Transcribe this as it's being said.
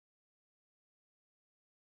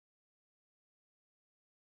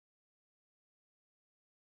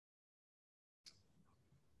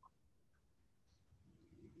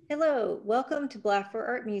Hello, welcome to Blaffer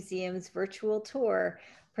Art Museum's virtual tour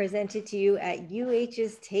presented to you at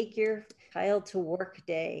UH's Take Your Child to Work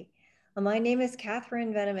Day. My name is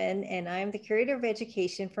Kathrine Veneman and I'm the Curator of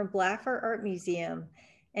Education from Blaffer Art Museum.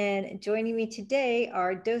 And joining me today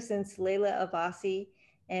are docents Laila, Abbasi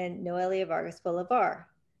and Nohelia Vargas-Bolivar.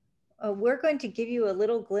 We're going to give you a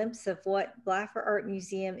little glimpse of what Blaffer Art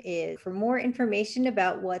Museum is. For more information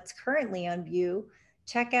about what's currently on view,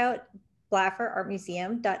 check out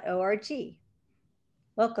blafferartmuseum.org.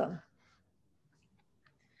 Welcome.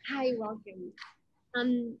 Hi, welcome.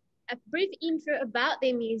 A brief intro about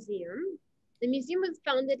the museum. The museum was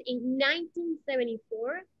founded in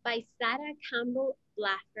 1974 by Sarah Campbell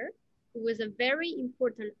Blaffer, who was a very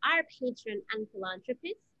important art patron and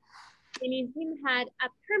philanthropist. The museum had a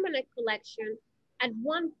permanent collection at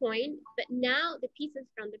one point, but now the pieces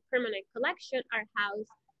from the permanent collection are housed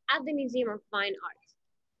at the Museum of Fine Art.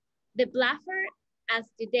 The Blaffer, as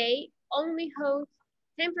today, only hosts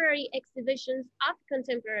temporary exhibitions of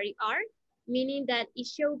contemporary art, meaning that it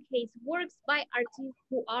showcases works by artists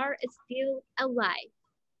who are still alive.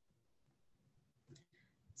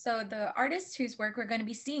 So the artist whose work we're going to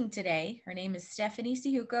be seeing today, her name is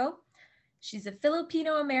Syjuco. She's a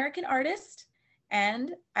Filipino-American artist,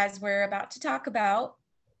 and as we're about to talk about,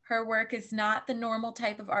 her work is not the normal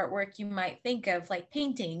type of artwork you might think of, like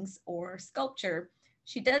paintings or sculpture.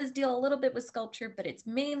 She does deal a little bit with sculpture, but it's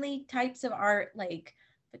mainly types of art like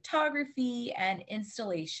photography and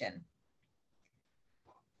installation.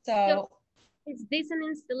 So is this an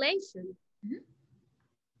installation? Mm-hmm.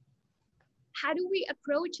 How do we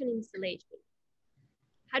approach an installation?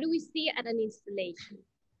 How do we see it at an installation?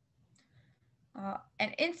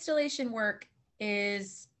 An installation work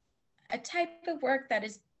is a type of work that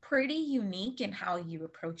is pretty unique in how you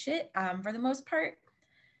approach it. For the most part,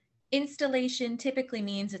 installation typically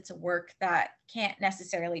means it's a work that can't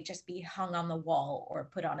necessarily just be hung on the wall or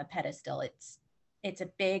put on a pedestal. It's a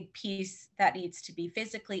big piece that needs to be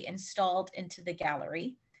physically installed into the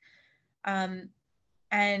gallery. And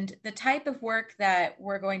the type of work that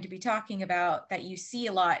we're going to be talking about that you see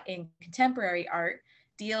a lot in contemporary art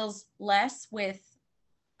deals less with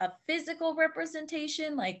a physical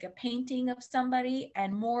representation, like a painting of somebody,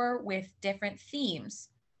 and more with different themes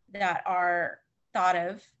that are thought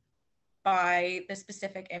of by the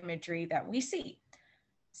specific imagery that we see.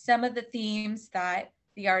 Some of the themes that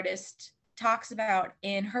the artist talks about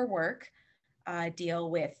in her work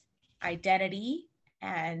deal with identity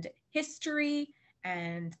and history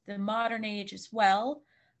and the modern age as well.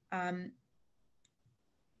 Let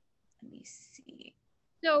me see.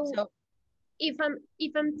 So if I'm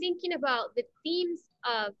thinking about the themes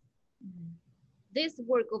of this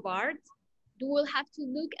work of art, we'll have to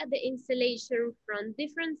look at the installation from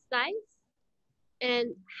different sides.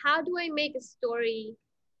 And how do I make a story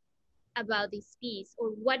about this piece, or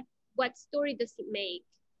what story does it make?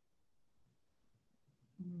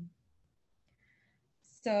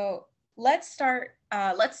 So let's start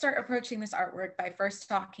approaching this artwork by first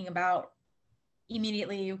talking about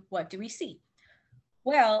immediately what do we see?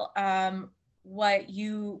 Well, what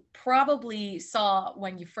you probably saw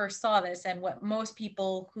when you first saw this, and what most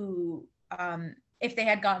people who, if they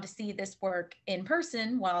had gone to see this work in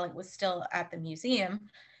person while it was still at the museum,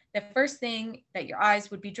 the first thing that your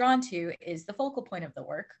eyes would be drawn to is the focal point of the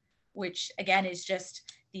work, which again is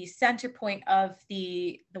just the center point of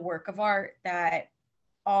the work of art that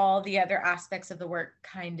all the other aspects of the work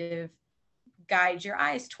kind of guide your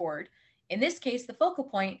eyes toward. In this case, the focal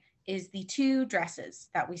point is the two dresses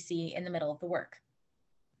that we see in the middle of the work.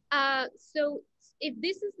 So if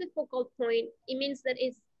this is the focal point, it means that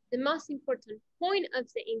it's the most important point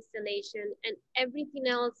of the installation, and everything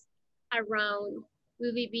else around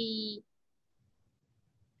will be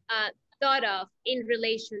thought of in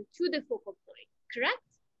relation to the focal point, correct?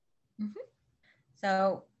 Mm-hmm.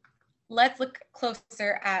 So let's look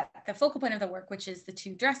closer at the focal point of the work, which is the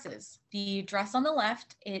two dresses. The dress on the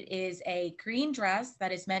left, it is a green dress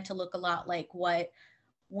that is meant to look a lot like what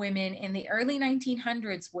women in the early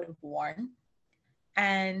 1900s would have worn.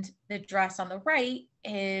 And the dress on the right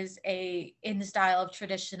is in the style of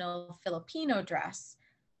traditional Filipino dress.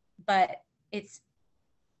 But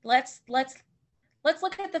let's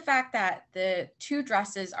look at the fact that the two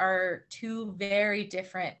dresses are two very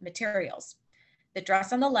different materials. The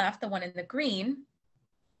dress on the left, the one in the green,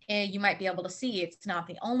 you might be able to see it's not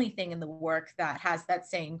the only thing in the work that has that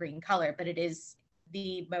same green color, but it is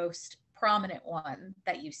the most prominent one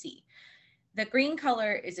that you see. The green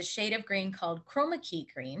color is a shade of green called chroma key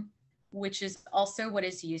green, which is also what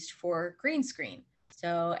is used for green screen.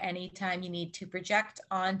 So anytime you need to project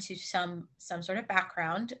onto some sort of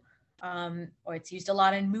background, or it's used a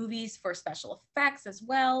lot in movies for special effects as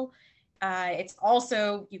well. It's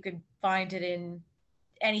also, you could find it in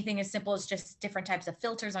anything as simple as just different types of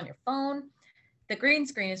filters on your phone. The green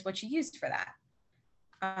screen is what you used for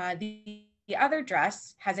that. The other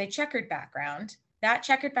dress has a checkered background. That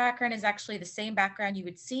checkered background is actually the same background you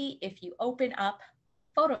would see if you open up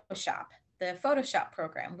Photoshop, the Photoshop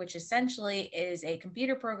program, which essentially is a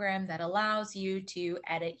computer program that allows you to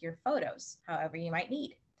edit your photos however you might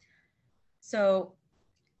need. So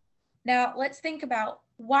now let's think about,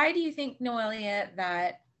 why do you think, Nohelia,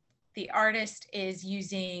 that the artist is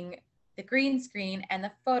using the green screen and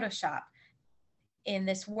the Photoshop in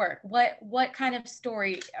this work? What kind of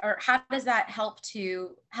story, or how does that help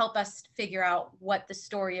us figure out what the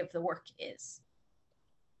story of the work is?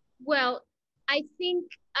 Well, I think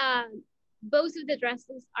both of the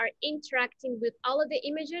dresses are interacting with all of the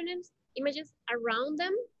images around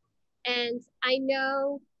them. And I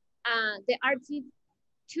know the artist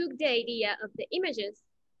took the idea of the images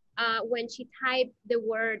when she typed the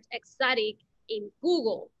word exotic in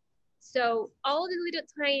Google. So all the little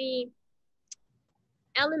tiny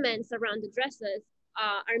elements around the dresses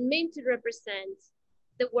are meant to represent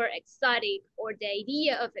the word exotic or the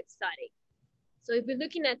idea of exotic. So if we're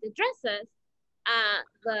looking at the dresses,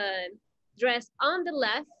 the dress on the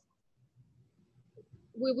left,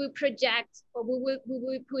 we will project, or we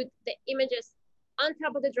will put the images on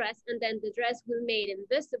top of the dress, and then the dress will be made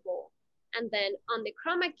invisible. And then on the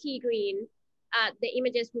chroma key green, the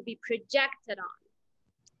images will be projected on.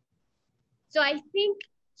 So I think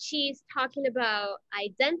she's talking about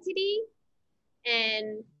identity,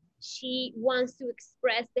 and she wants to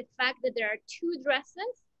express the fact that there are two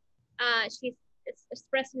dresses. She's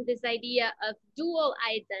expressing this idea of dual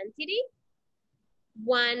identity.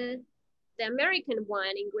 One, the American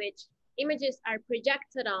one, in which images are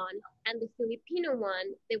projected on, and the Filipino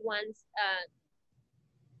one,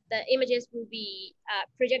 the images will be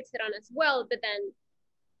projected on as well, but then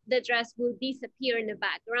the dress will disappear in the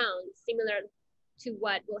background, similar to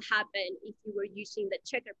what will happen if you were using the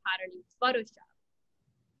checker pattern in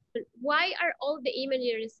Photoshop. Why are all the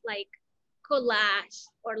images like collage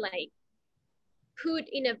or like put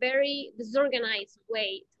in a very disorganized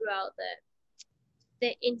way throughout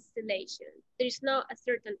the installation? There's not a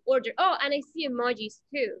certain order. Oh, and I see emojis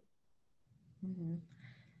too. Mm-hmm.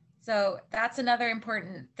 So that's another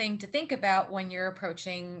important thing to think about when you're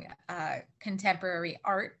approaching contemporary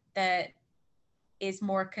art that is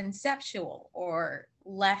more conceptual or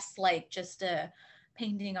less like just a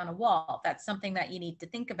painting on a wall. That's something that you need to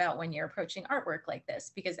think about when you're approaching artwork like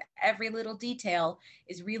this, because every little detail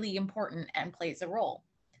is really important and plays a role.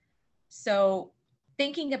 So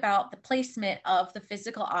thinking about the placement of the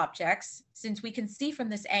physical objects, since we can see from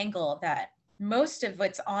this angle that most of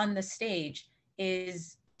what's on the stage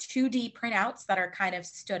is 2D printouts that are kind of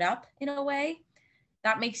stood up in a way,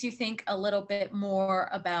 that makes you think a little bit more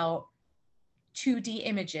about 2D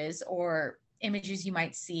images or images you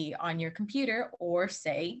might see on your computer, or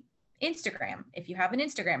say Instagram, if you have an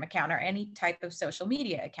Instagram account or any type of social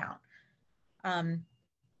media account.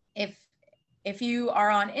 If you are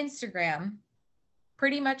on Instagram,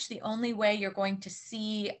 pretty much the only way you're going to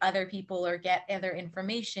see other people or get other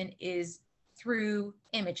information is through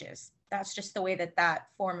images. That's just the way that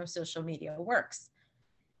form of social media works.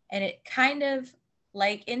 And it kind of,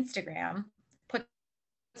 like Instagram, puts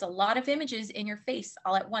a lot of images in your face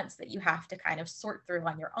all at once that you have to kind of sort through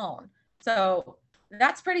on your own. So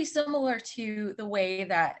that's pretty similar to the way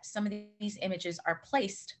that some of these images are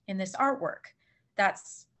placed in this artwork.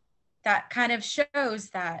 That kind of shows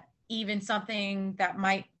that even something that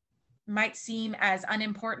might seem as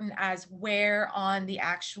unimportant as where on the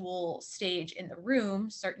actual stage in the room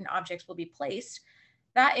certain objects will be placed,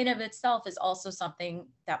 that in of itself is also something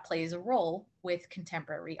that plays a role with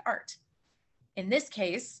contemporary art. In this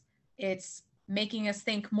case, it's making us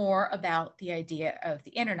think more about the idea of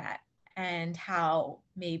the internet and how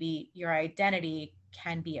maybe your identity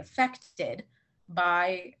can be affected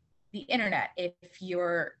by the internet. If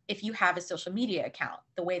you have a social media account,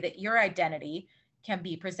 the way that your identity can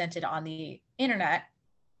be presented on the internet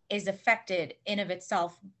is affected in of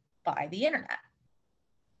itself by the internet.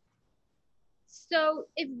 So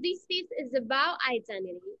if this piece is about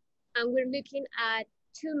identity, and we're looking at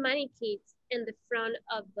two mannequins in the front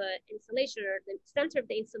of the installation, or the center of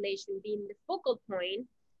the installation being the focal point,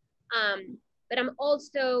 but I'm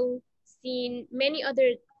also seeing many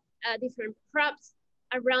other different props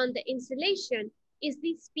around the installation. Is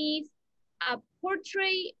this piece a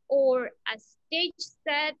portrait or a stage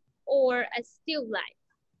set or a still life?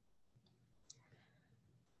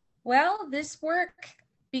 Well, this work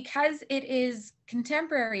because it is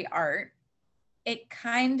contemporary art, it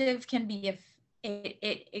kind of can be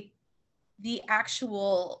the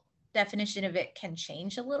actual definition of it can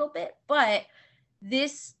change a little bit, but the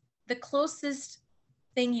closest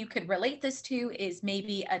thing you could relate this to is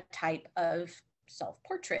maybe a type of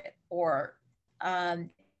self-portrait, or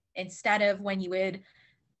instead of when you would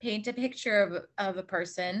paint a picture of a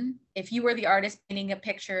person, if you were the artist painting a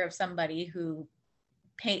picture of somebody who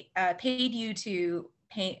paid you to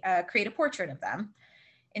create a portrait of them,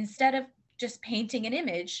 instead of just painting an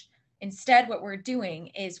image, instead what we're doing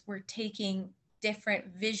is we're taking different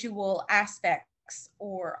visual aspects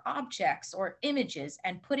or objects or images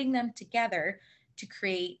and putting them together to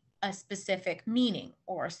create a specific meaning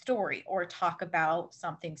or a story, or talk about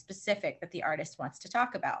something specific that the artist wants to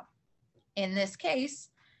talk about. In this case,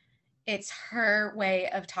 it's her way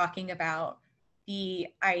of talking about the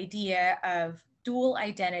idea of dual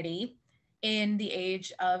identity in the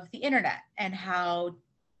age of the internet, and how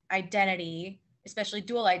identity, especially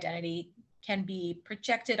dual identity, can be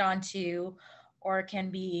projected onto or can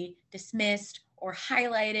be dismissed or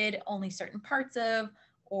highlighted only certain parts of,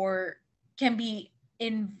 or can be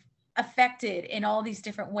affected in all these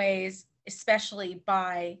different ways, especially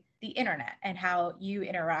by the internet and how you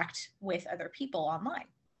interact with other people online.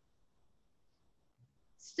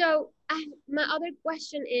 So my other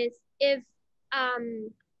question is, if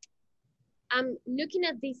I'm looking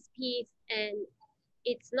at this piece and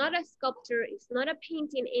it's not a sculpture, it's not a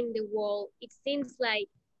painting in the wall, it seems like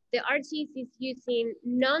the artist is using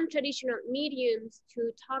non-traditional mediums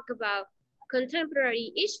to talk about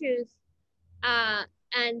contemporary issues,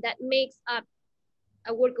 and that makes up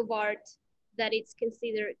a work of art that it's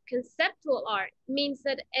considered conceptual art. Means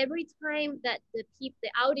that every time that the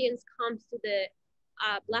audience comes to the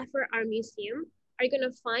Blaffer Art Museum, are you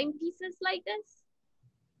gonna find pieces like this?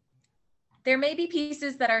 There may be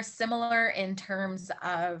pieces that are similar in terms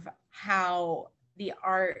of how the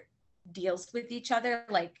art deals with each other.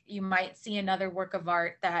 Like you might see another work of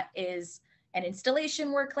art that is an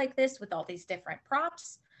installation work like this with all these different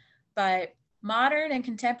props, but modern and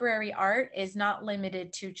contemporary art is not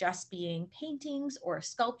limited to just being paintings or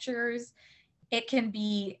sculptures. It can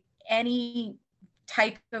be any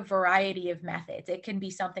type of variety of methods. It can be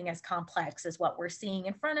something as complex as what we're seeing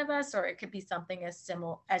in front of us, or it could be something as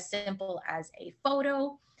simple as a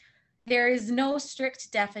photo. There is no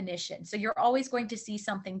strict definition. So you're always going to see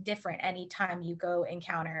something different anytime you go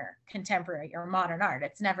encounter contemporary or modern art.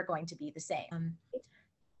 It's never going to be the same.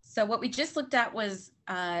 So what we just looked at was,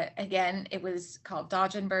 again, it was called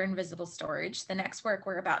Dodge and Burn Visible Storage. The next work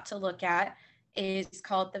we're about to look at is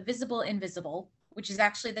called The Visible Invisible, which is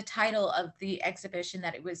actually the title of the exhibition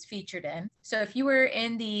that it was featured in. So if you were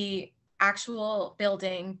in the actual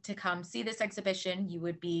building to come see this exhibition, you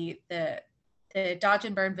would be the Dodge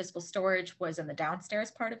and Burn Visible Storage was in the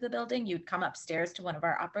downstairs part of the building. You'd come upstairs to one of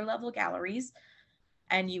our upper level galleries,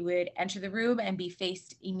 and you would enter the room and be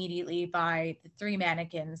faced immediately by the three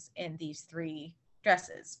mannequins in these three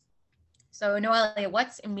dresses. So Nohelia,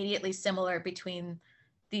 what's immediately similar between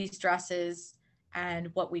these dresses and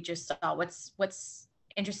what we just saw? What's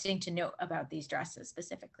interesting to note about these dresses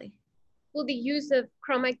specifically? Well, the use of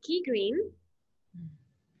chroma key green,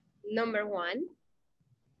 number one.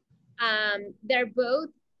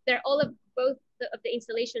 Both of the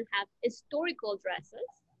installation have historical dresses.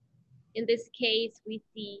 In this case, we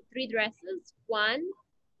see three dresses. One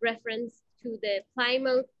reference to the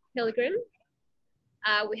Plymouth Pilgrim.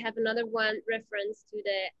 We have another one reference to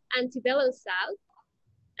the antebellum South,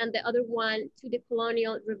 and the other one to the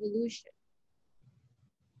colonial revolution.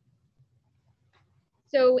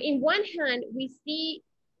 So in one hand, we see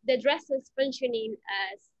the dresses functioning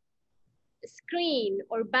as a screen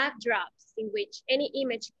or backdrops in which any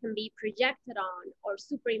image can be projected on or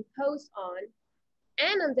superimposed on.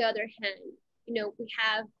 And on the other hand, we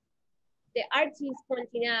have the artist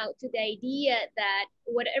pointing out to the idea that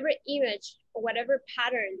whatever image or whatever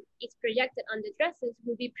pattern is projected on the dresses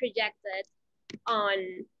will be projected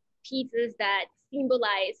on pieces that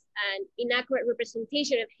symbolize an inaccurate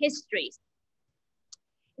representation of history.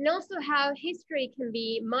 And also how history can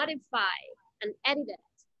be modified and edited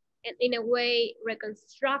and in a way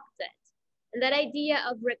reconstructed. And that idea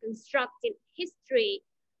of reconstructing history,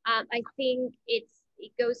 I think it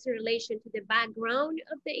goes in relation to the background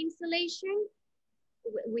of the installation.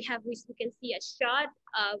 We can see a shot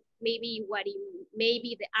of maybe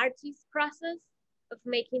maybe the artist's process of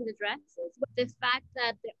making the dresses. But the fact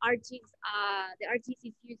that the artist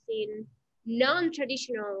is using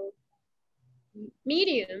non-traditional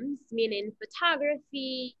mediums, meaning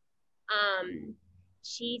photography,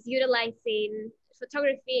 she's utilizing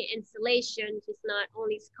photography installation, which is not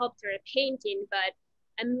only sculpture and painting, but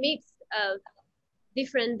a mix of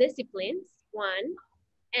different disciplines, one,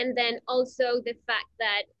 and then also the fact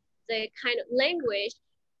that the kind of language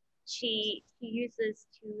she uses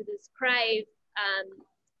to describe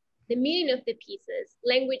the meaning of the pieces,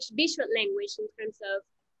 visual language in terms of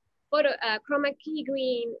chroma key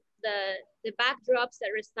green, the backdrops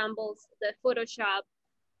that resembles the Photoshop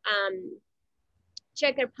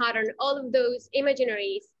checker pattern, all of those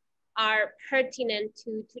imaginaries are pertinent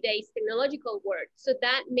to today's technological world. So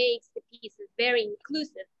that makes the pieces very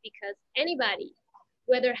inclusive, because anybody,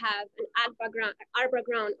 whether have an art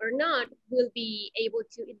background or not, will be able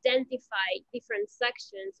to identify different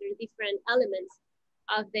sections or different elements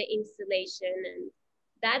of the installation. And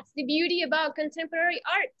that's the beauty about contemporary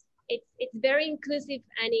art. It's very inclusive,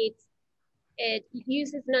 and it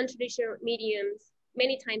uses non-traditional mediums.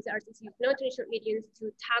 Many times artists use non-traditional mediums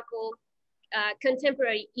to tackle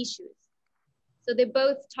contemporary issues. So they're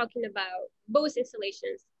both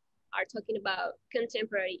installations are talking about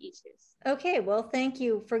contemporary issues. Okay, well, thank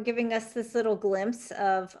you for giving us this little glimpse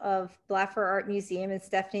of Blaffer Art Museum and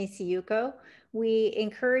Stephanie Syjuco. We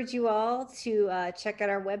encourage you all to check out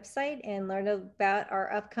our website and learn about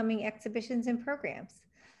our upcoming exhibitions and programs.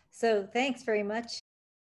 So thanks very much.